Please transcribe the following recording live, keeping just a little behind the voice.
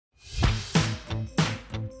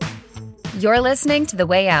You're listening to The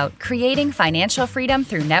Way Out, Creating Financial Freedom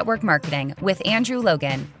Through Network Marketing with Andrew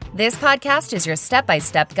Logan. This podcast is your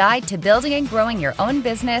step-by-step guide to building and growing your own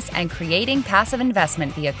business and creating passive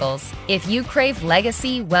investment vehicles. If you crave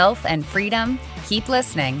legacy, wealth, and freedom, keep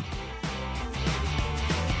listening.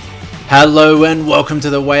 Hello and welcome to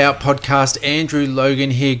the Way Out podcast. Andrew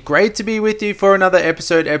Logan here. Great to be with you for another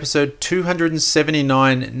episode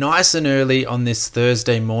 279, nice and early on this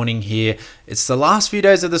Thursday morning here. It's the last few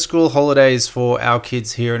days of the school holidays for our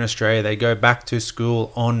kids here in Australia. They go back to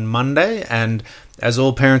school on Monday, and as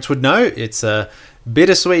all parents would know, it's a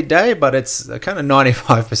bittersweet day, but it's kind of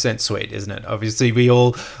 95% sweet, isn't it? Obviously, we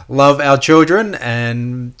all love our children,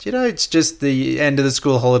 and it's just the end of the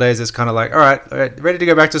school holidays. It's kind of like, all right, ready to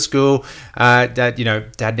go back to school.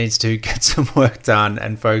 Dad needs to get some work done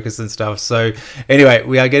and focus and stuff. So anyway,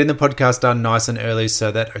 we are getting the podcast done nice and early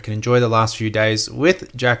so that I can enjoy the last few days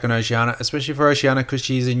with Jack and Oceana, especially for Oceana because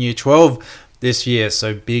she's in year 12 this year,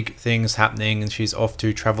 so big things happening, and she's off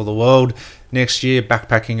to travel the world next year,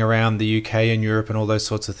 backpacking around the UK and Europe and all those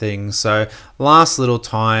sorts of things. So last little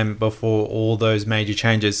time before all those major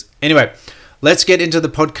changes. Anyway, let's get into the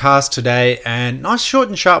podcast today, and nice short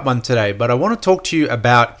and sharp one today, but I want to talk to you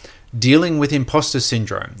about dealing with imposter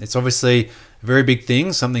syndrome. It's obviously a very big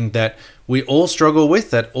thing, something that we all struggle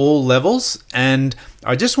with at all levels, and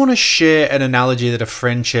I just want to share an analogy that a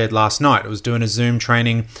friend shared last night. I was doing a Zoom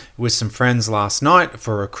training with some friends last night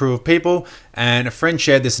for a crew of people, and a friend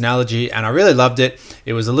shared this analogy, and I really loved it.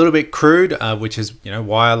 It was a little bit crude, which is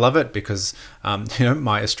why I love it, because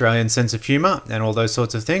my Australian sense of humor and all those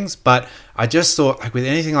sorts of things. But I just thought, like with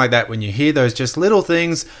anything like that, when you hear those just little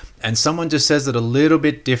things and someone just says it a little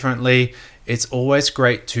bit differently, it's always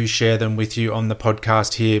great to share them with you on the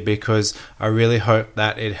podcast here, because I really hope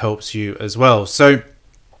that it helps you as well. So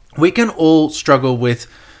we can all struggle with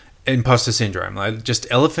imposter syndrome, like just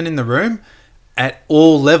elephant in the room at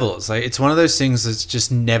all levels. Like it's one of those things that's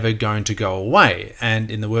just never going to go away.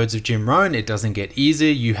 And in the words of Jim Rohn, it doesn't get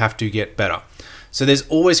easier, you have to get better. So there's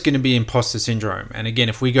always going to be imposter syndrome. And again,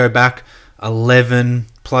 if we go back 11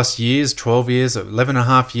 plus years, 12 years, 11 and a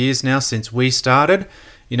half years now since we started,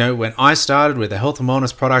 when I started with a health and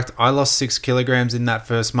wellness product, I lost 6 kilograms in that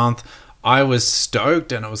first month. I was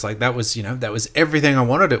stoked, and it was like, that was everything I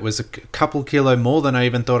wanted. It was a couple kilo more than I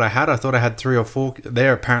even thought I had. I thought I had 3 or 4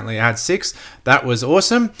 there. Apparently I had 6. That was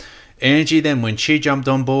awesome. Angie, then when she jumped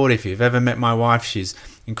on board, if you've ever met my wife, she's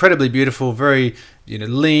incredibly beautiful, very,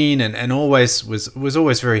 lean, and always was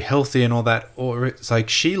always very healthy and all that. Or it's like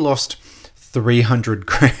she lost 300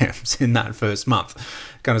 grams in that first month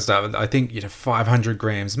kind of stuff. I think 500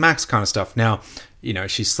 grams max kind of stuff. Now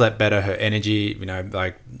she slept better, her energy,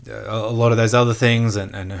 like a lot of those other things,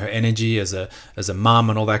 and her energy as a mum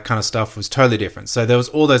and all that kind of stuff was totally different. So there was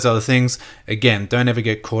all those other things. Again, don't ever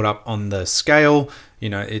get caught up on the scale.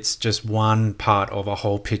 It's just one part of a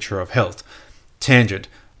whole picture of health. Tangent.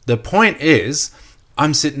 The point is,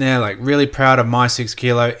 I'm sitting there like really proud of my 6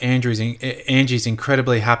 kilo. Angie's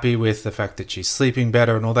incredibly happy with the fact that she's sleeping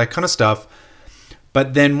better and all that kind of stuff.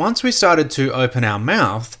 But then once we started to open our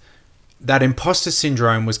mouth, that imposter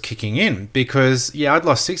syndrome was kicking in, because I'd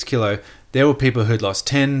lost 6 kilo. There were people who'd lost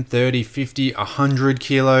 10, 30, 50, 100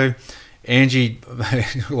 kilo. Angie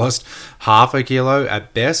lost half a kilo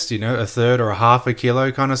at best, a third or a half a kilo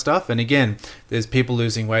kind of stuff. And again, there's people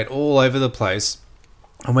losing weight all over the place.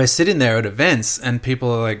 And we're sitting there at events and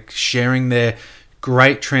people are like sharing their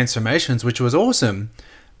great transformations, which was awesome.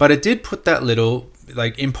 But it did put that little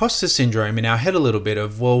like imposter syndrome in our head a little bit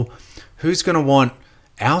of, well, who's going to want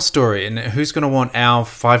our story, and who's going to want our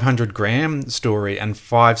 500 gram story and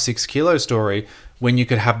 5-6 kilo story when you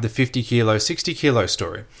could have the 50 kilo, 60 kilo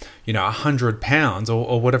story, 100 pounds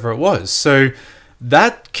or whatever it was. So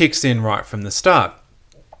that kicks in right from the start.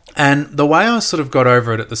 And the way I sort of got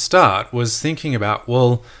over it at the start was thinking about,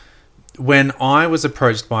 well, when I was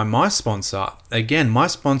approached by my sponsor, again, my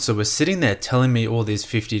sponsor was sitting there telling me all these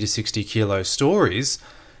 50 to 60 kilo stories,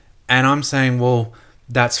 and I'm saying, well,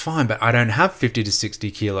 that's fine, but I don't have 50 to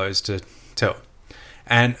 60 kilos to tell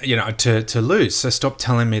and, to lose. So stop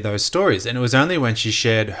telling me those stories. And it was only when she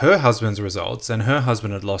shared her husband's results, and her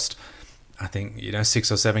husband had lost, I think,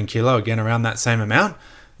 6 or 7 kilo, again, around that same amount.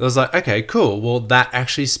 I was like, okay, cool. Well, that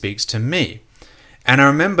actually speaks to me. And I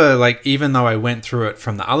remember, like, even though I went through it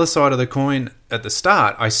from the other side of the coin at the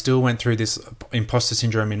start, I still went through this imposter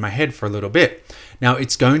syndrome in my head for a little bit. Now,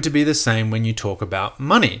 it's going to be the same when you talk about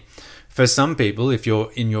money. For some people, if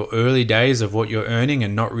you're in your early days of what you're earning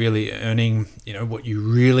and not really earning, what you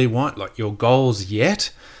really want, like your goals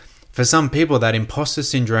yet, for some people, that imposter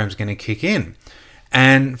syndrome is going to kick in.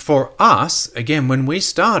 And for us, again, when we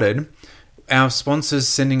started, our sponsors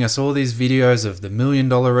sending us all these videos of the $1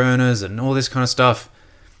 million earners and all this kind of stuff.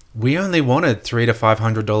 We only wanted $300 to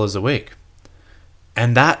 $500 a week.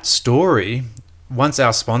 And that story, once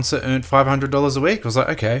our sponsor earned $500 a week, I was like,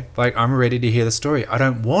 okay, like I'm ready to hear the story. I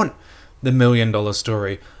don't want the $1 million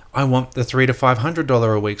story. I want the $300 to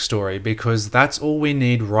 $500 a week story, because that's all we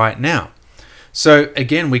need right now. So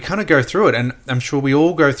again, we kind of go through it, and I'm sure we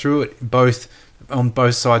all go through it on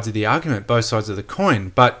both sides of the argument, both sides of the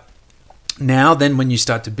coin. But now then, when you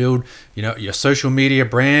start to build, your social media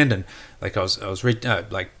brand, and like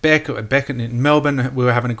like Beck in Melbourne, we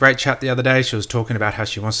were having a great chat the other day. She was talking about how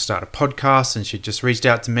she wants to start a podcast, and she just reached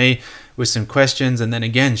out to me with some questions. And then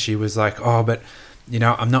again, she was like, oh, but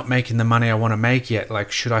I'm not making the money I want to make yet.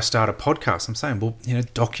 Like, should I start a podcast? I'm saying, well,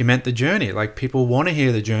 document the journey. Like, people want to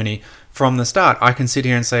hear the journey from the start. I can sit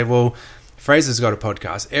here and say, well, Fraser's got a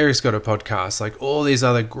podcast, Eric's got a podcast, like all these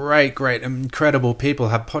other great, incredible people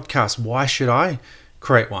have podcasts. Why should I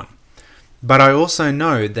create one? But I also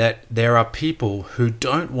know that there are people who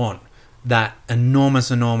don't want that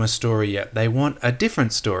enormous story yet. They want a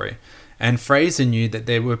different story. And Fraser knew that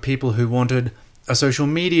there were people who wanted a social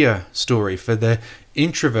media story for the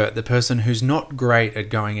introvert, the person who's not great at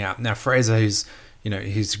going out. Now, Fraser,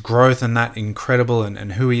 his growth and that incredible,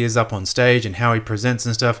 and who he is up on stage and how he presents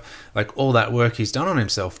and stuff, like all that work he's done on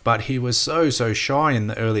himself. But he was so shy in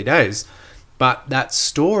the early days. But that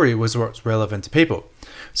story was what's relevant to people.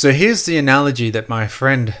 So here's the analogy that my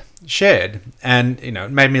friend shared, and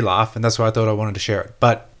it made me laugh, and that's why I thought I wanted to share it.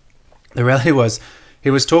 But the reality was, he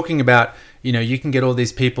was talking about, you can get all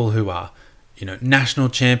these people who are, national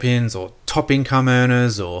champions or top income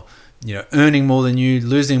earners, or earning more than you,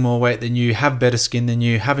 losing more weight than you, have better skin than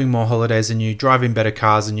you, having more holidays than you, driving better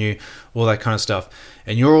cars than you, all that kind of stuff.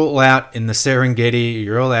 And you're all out in the Serengeti,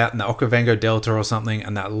 you're all out in the Okavango Delta or something,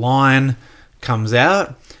 and that lion comes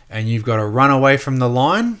out and you've got to run away from the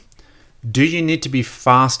lion. Do you need to be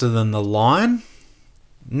faster than the lion?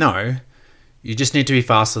 No. You just need to be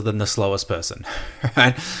faster than the slowest person,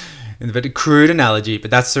 right? A bit of crude analogy, but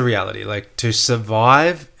that's the reality. Like, to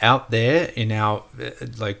survive out there in our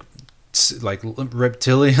like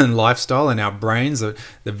reptilian lifestyle, in our brains, the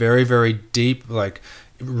very, very deep, like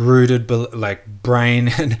rooted like brain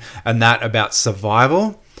and that about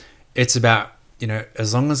survival, it's about,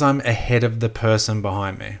 as long as I'm ahead of the person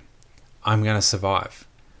behind me, I'm going to survive.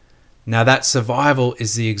 Now, that survival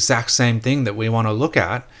is the exact same thing that we want to look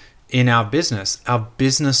at in our business. Our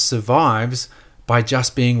business survives by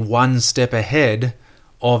just being one step ahead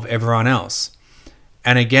of everyone else.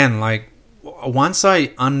 And again, like, once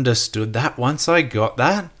I understood that, once I got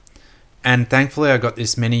that, and thankfully I got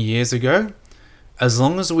this many years ago, as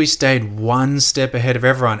long as we stayed one step ahead of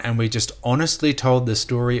everyone and we just honestly told the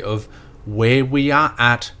story of where we are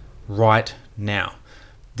at right now.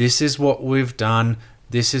 This is what we've done.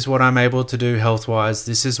 This is what I'm able to do health-wise.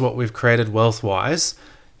 This is what we've created wealth-wise.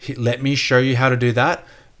 Let me show you how to do that.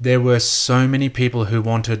 There were so many people who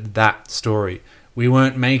wanted that story. We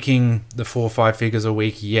weren't making the 4 or 5 figures a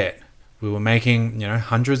week yet. We were making,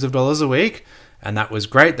 hundreds of dollars a week, and that was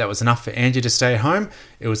great. That was enough for Angie to stay at home.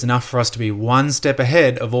 It was enough for us to be one step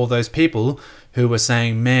ahead of all those people who were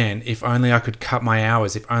saying, man, if only I could cut my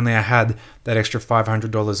hours, if only I had that extra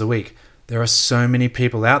 $500 a week. There are so many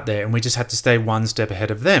people out there, and we just had to stay one step ahead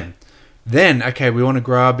of them. Then, okay, we want to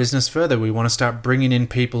grow our business further. We want to start bringing in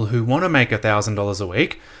people who want to make $1,000 a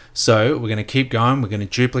week. So we're going to keep going. We're going to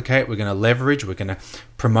duplicate. We're going to leverage. We're going to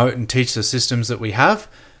promote and teach the systems that we have.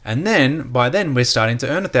 And then, by then, we're starting to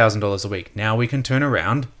earn $1,000 a week. Now we can turn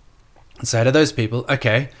around and say to those people,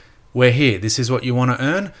 okay, we're here. This is what you want to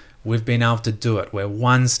earn. We've been able to do it. We're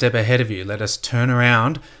one step ahead of you. Let us turn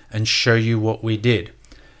around and show you what we did.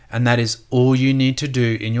 And that is all you need to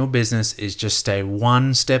do in your business, is just stay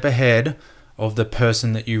one step ahead of the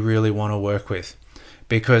person that you really want to work with.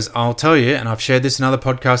 Because I'll tell you, and I've shared this in other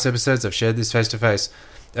podcast episodes, I've shared this face to face,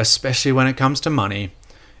 especially when it comes to money,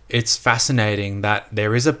 it's fascinating that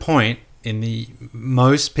there is a point in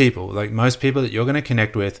most people that you're going to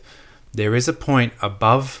connect with, there is a point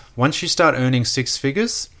above, once you start earning 6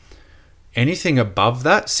 figures, anything above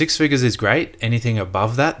that, 6 figures is great, anything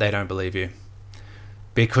above that, they don't believe you.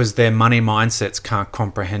 Because their money mindsets can't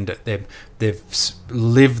comprehend it. They've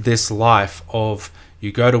lived this life of,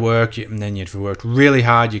 you go to work and then you've worked really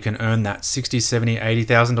hard. You can earn that $60,000, $70,000,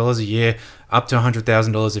 $80,000 a year, up to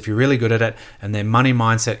 $100,000 if you're really good at it. And their money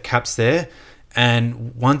mindset caps there.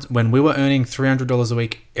 And when we were earning $300 a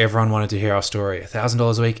week, everyone wanted to hear our story.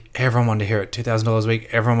 $1,000 a week, everyone wanted to hear it. $2,000 a week,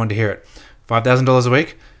 everyone wanted to hear it. $5,000 a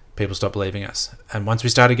week, people stopped believing us. And once we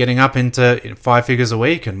started getting up into 5 figures a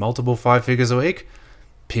week and multiple 5 figures a week,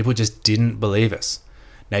 people just didn't believe us.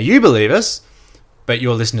 Now you believe us, but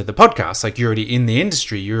you're listening to the podcast. Like, you're already in the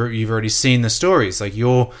industry. You've already seen the stories. Like,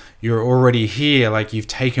 you're already here. Like, you've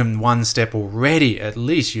taken one step already. At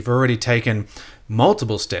least you've already taken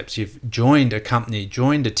multiple steps. You've joined a company,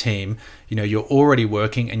 joined a team. You're already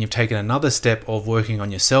working, and you've taken another step of working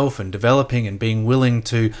on yourself and developing and being willing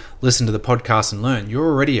to listen to the podcast and learn. You're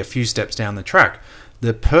already a few steps down the track.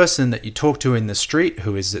 The person that you talk to in the street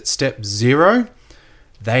who is at step 0,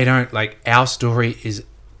 they don't, like, our story is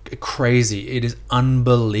crazy. It is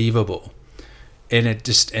unbelievable. And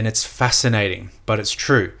it's fascinating, but it's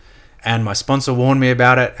true. And my sponsor warned me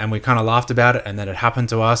about it, and we kind of laughed about it, and then it happened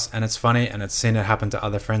to us, and it's funny, and it's seen it happen to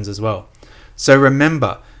other friends as well. So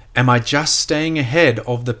remember, am I just staying ahead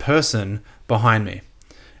of the person behind me?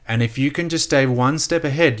 And if you can just stay one step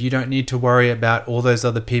ahead, you don't need to worry about all those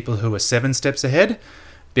other people who are 7 steps ahead,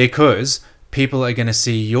 because people are going to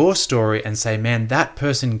see your story and say, man, that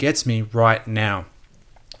person gets me right now.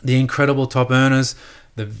 The incredible top earners,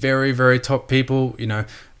 the very, very top people,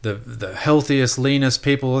 the healthiest, leanest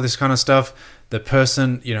people, all this kind of stuff, the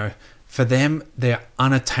person, for them, they're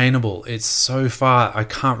unattainable. It's so far, I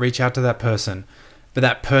can't reach out to that person. But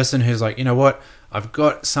that person who's like, you know what, I've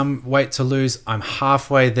got some weight to lose, I'm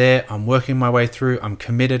halfway there, I'm working my way through, I'm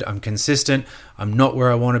committed, I'm consistent, I'm not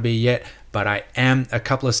where I want to be yet, but I am a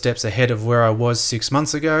couple of steps ahead of where I was 6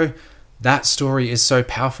 months ago. That story is so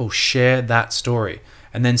powerful. Share that story.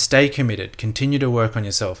 And then stay committed. Continue to work on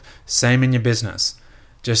yourself. Same in your business.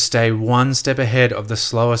 Just stay one step ahead of the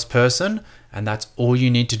slowest person, and that's all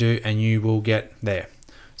you need to do, and you will get there.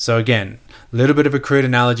 So again, a little bit of a crude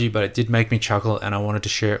analogy, but it did make me chuckle, and I wanted to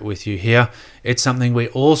share it with you here. It's something we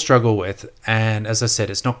all struggle with, and as I said,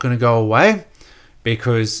 it's not going to go away,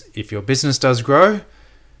 because if your business does grow,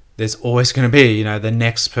 there's always going to be, the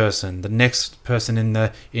next person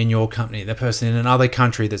in your company, the person in another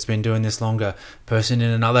country that's been doing this longer, person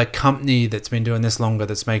in another company that's been doing this longer,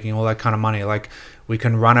 that's making all that kind of money. Like, we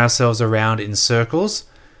can run ourselves around in circles.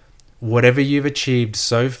 Whatever you've achieved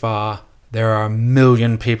so far, there are 1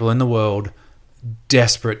 million people in the world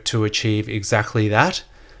desperate to achieve exactly that,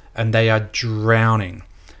 and they are drowning,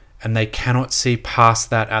 and they cannot see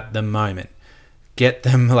past that at the moment. Get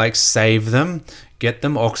them, save them, get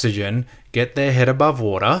them oxygen, get their head above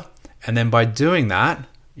water, and then by doing that,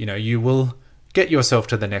 you will get yourself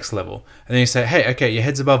to the next level. And then you say, hey, okay, your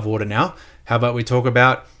head's above water now. How about we talk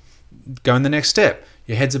about going the next step?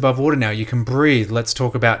 Your head's above water now. You can breathe. Let's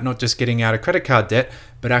talk about not just getting out of credit card debt,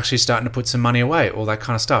 but actually starting to put some money away, all that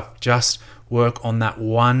kind of stuff. Just work on that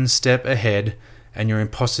one step ahead, and your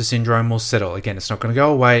imposter syndrome will settle. Again, it's not going to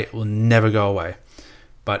go away. It will never go away.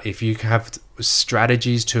 But if you have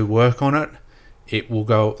strategies to work on it, it will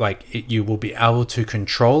go, you will be able to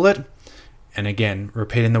control it. And again,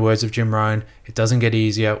 repeating the words of Jim Rohn, it doesn't get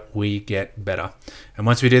easier, we get better. And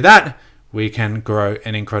once we do that, we can grow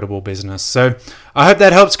an incredible business. So I hope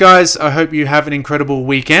that helps, guys. I hope you have an incredible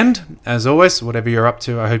weekend. As always, whatever you're up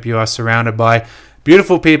to, I hope you are surrounded by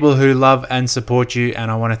beautiful people who love and support you.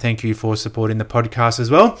 And I want to thank you for supporting the podcast as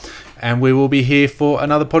well. And we will be here for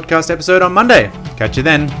another podcast episode on Monday. Catch you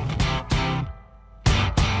then.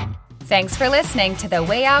 Thanks for listening to The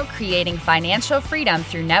Way Out, Creating Financial Freedom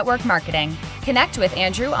Through Network Marketing. Connect with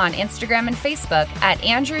Andrew on Instagram and Facebook at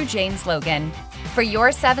Andrew James Logan. For your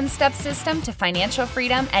 7-step system to financial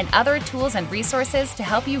freedom and other tools and resources to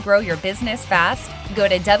help you grow your business fast, go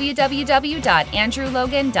to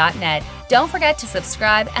www.andrewlogan.net. Don't forget to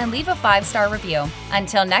subscribe and leave a 5-star review.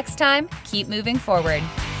 Until next time, keep moving forward.